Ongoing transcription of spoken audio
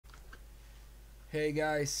Hey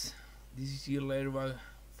guys, this is your Ladybug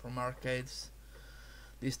from Arcades.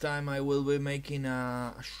 This time I will be making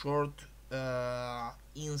a short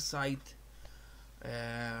insight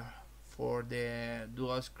uh, for the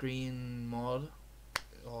dual screen mode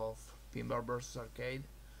of Pinball vs Arcade.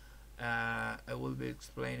 I will be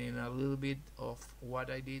explaining a little bit of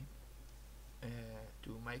what I did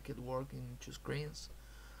to make it work in two screens,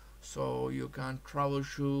 so you can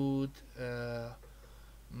troubleshoot,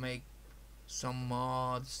 make some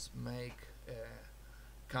mods,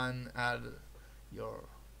 can add your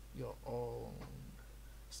your own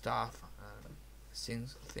stuff and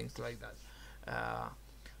things like that.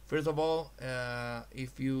 First of all,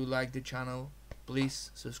 if you like the channel,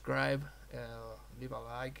 please subscribe, leave a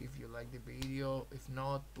like if you like the video. If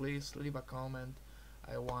not, please leave a comment.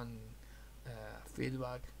 I want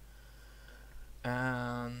feedback.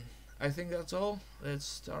 And I think that's all. Let's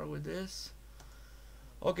start with this.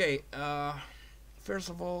 Okay, first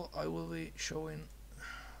of all, I will be showing.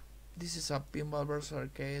 This is a Pinball vs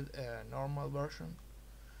Arcade normal version,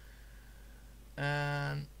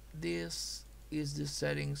 and this is the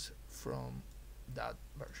settings from that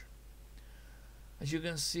version. As you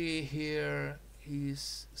can see here,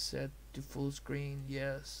 is set to full screen,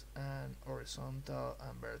 yes, and horizontal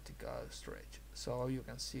and vertical stretch. So you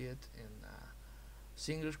can see it in a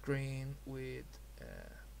single screen with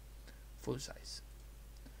full size.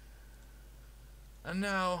 And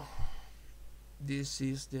now this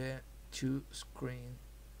is the two screen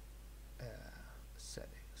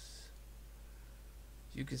settings.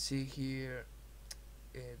 You can see here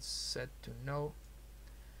it's set to no.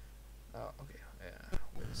 Okay,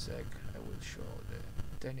 wait a sec, I will show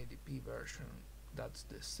the 1080p version. That's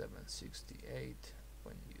the 768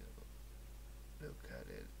 when you look at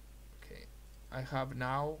it. Okay, I have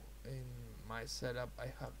now in my setup,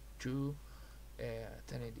 I have two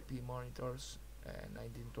 1080p monitors,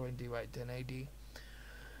 1920 by 1080,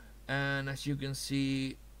 and as you can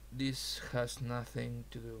see, this has nothing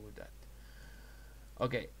to do with that.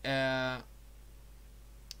 Okay,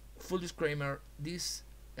 full disclaimer, this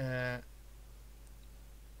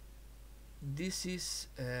is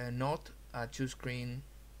not a two-screen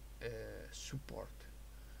support.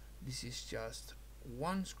 This is just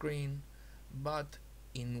one screen, but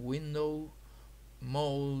in window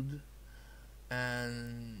mode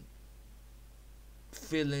and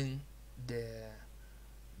filling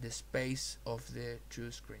the space of the two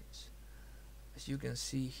screens. As you can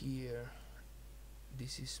see here,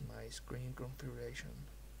 this is my screen configuration,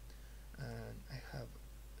 and I have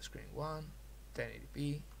screen 1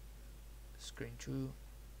 1080p, screen 2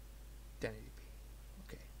 1080p.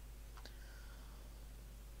 Okay,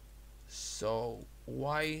 so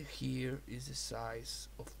why here is the size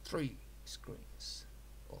of 3 screens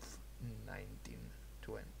of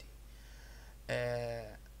 1920?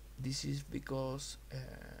 This is because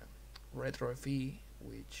RetroFE,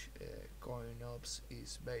 which CoinOps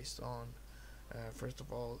is based on, first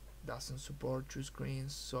of all, doesn't support two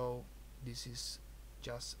screens, so this is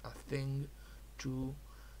just a thing to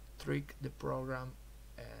trick the program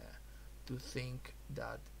to think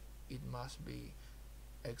that it must be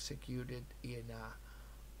executed in a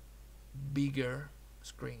bigger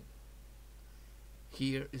screen.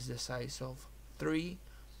 Here is the size of 3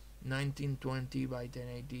 1920 by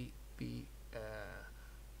 1080p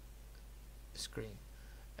screen.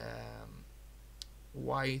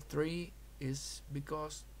 Why 3 is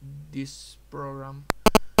because this program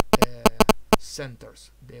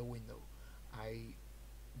centers the window. I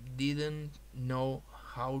didn't know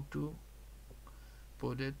how to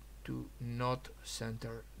put it to not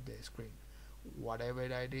center the screen.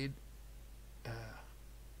 Whatever I did,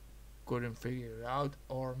 couldn't figure it out,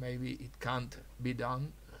 or maybe it can't be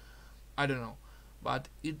done, I don't know, but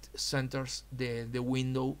it centers the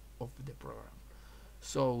window of the program.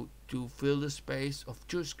 So to fill the space of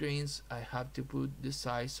two screens, I have to put the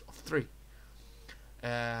size of 3.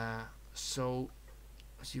 So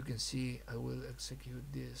as you can see, I will execute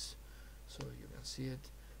this so you can see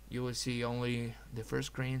it. You will see only the first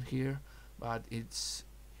screen here, but it's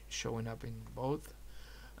showing up in both,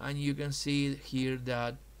 and you can see here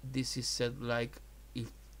that this is set like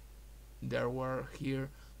if there were here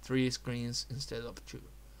 3 screens instead of 2,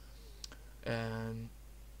 and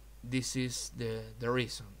this is the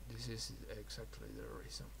reason. This is exactly the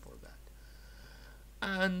reason for that.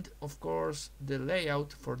 And of course, the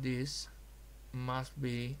layout for this must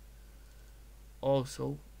be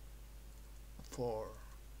also for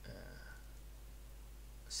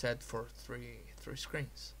set for three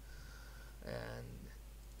screens, and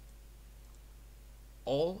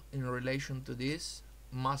all in relation to this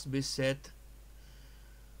must be set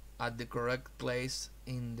at the correct place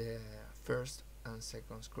in the first and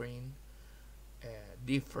second screen,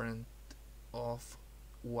 different of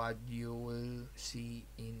what you will see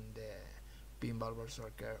in the Pinball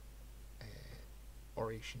Berserker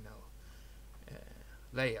original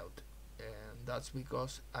layout. And that's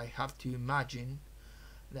because I have to imagine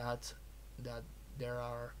that there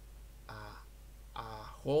are a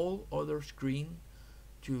whole other screen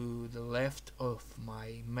to the left of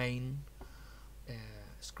my main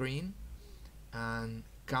screen, and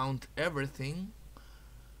count everything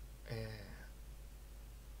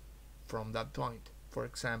from that point. For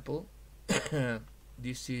example,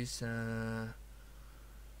 this is the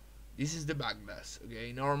back glass.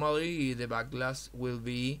 Okay, normally the back glass will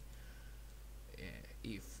be,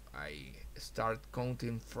 if I start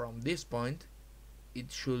counting from this point,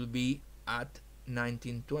 it should be at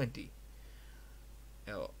 1920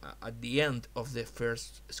 at the end of the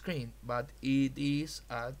first screen, but it is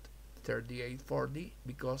at 3840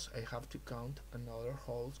 because I have to count another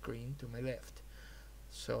whole screen to my left.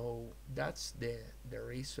 So that's the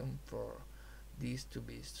reason for this to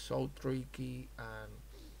be so tricky, and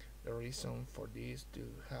the reason for this to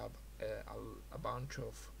have a bunch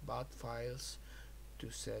of bad files to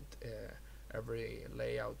set every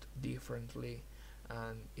layout differently.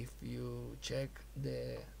 And if you check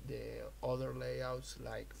the other layouts,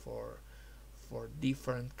 like for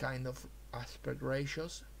different kind of aspect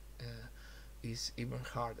ratios, is even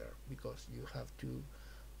harder, because you have to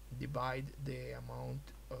divide the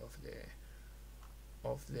amount of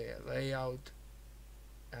the layout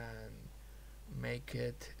and make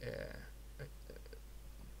it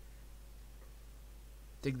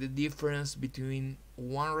take the difference between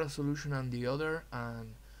one resolution and the other,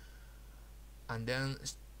 and then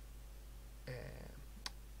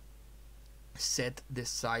set the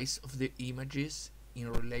size of the images in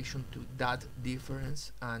relation to that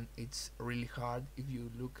difference. And it's really hard. If you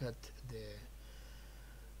look at the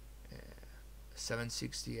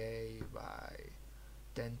 760A by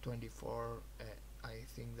 1024, I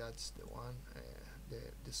think that's the one,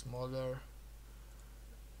 the smaller,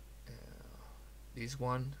 this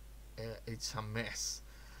one, it's a mess,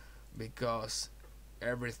 because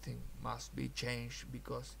everything must be changed,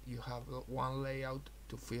 because you have one layout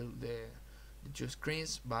to fill the two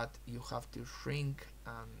screens, but you have to shrink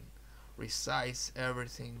and resize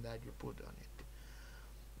everything that you put on it.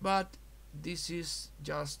 But this is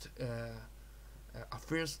just a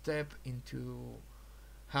first step into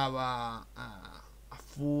have a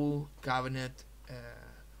full cabinet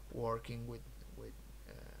working with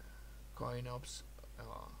CoinOps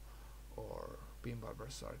or Pinball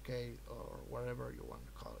Berserker, or whatever you want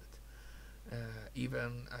to call it.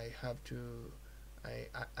 Even I have to,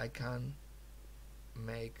 I can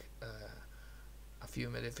make a few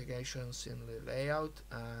modifications in the layout,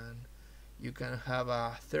 and you can have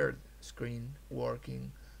a third screen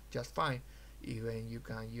working just fine. Even you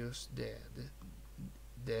can use the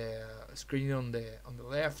screen on the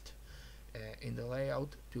left in the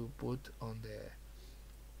layout to put on the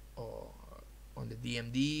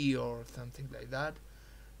DMD or something like that,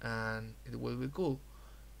 and it will be cool.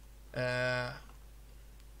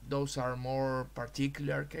 Those are more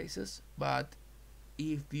particular cases, but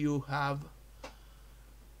if you have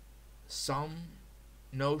some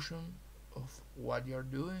notion of what you're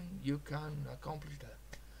doing, you can accomplish that.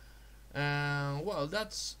 Well,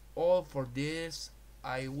 that's all for this.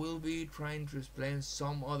 I will be trying to explain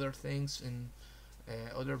some other things in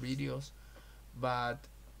other videos, but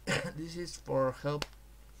this is for help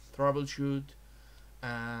troubleshoot,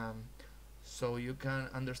 so you can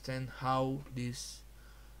understand how this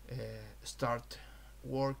start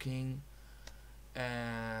working,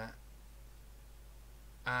 and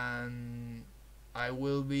I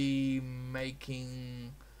will be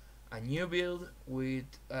making a new build with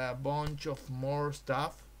a bunch of more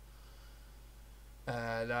stuff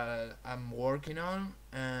that I'm working on,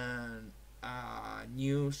 and a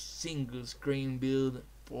new single screen build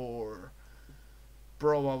for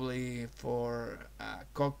probably for a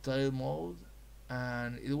cocktail mode,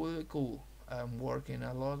 and it will be cool. I'm working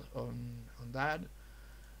a lot on that,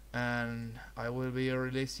 and I will be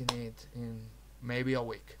releasing it in maybe a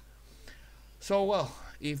week. So, well,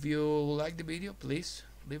 if you like the video, please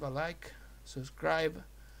leave a like, subscribe,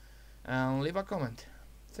 and leave a comment.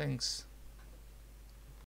 Thanks.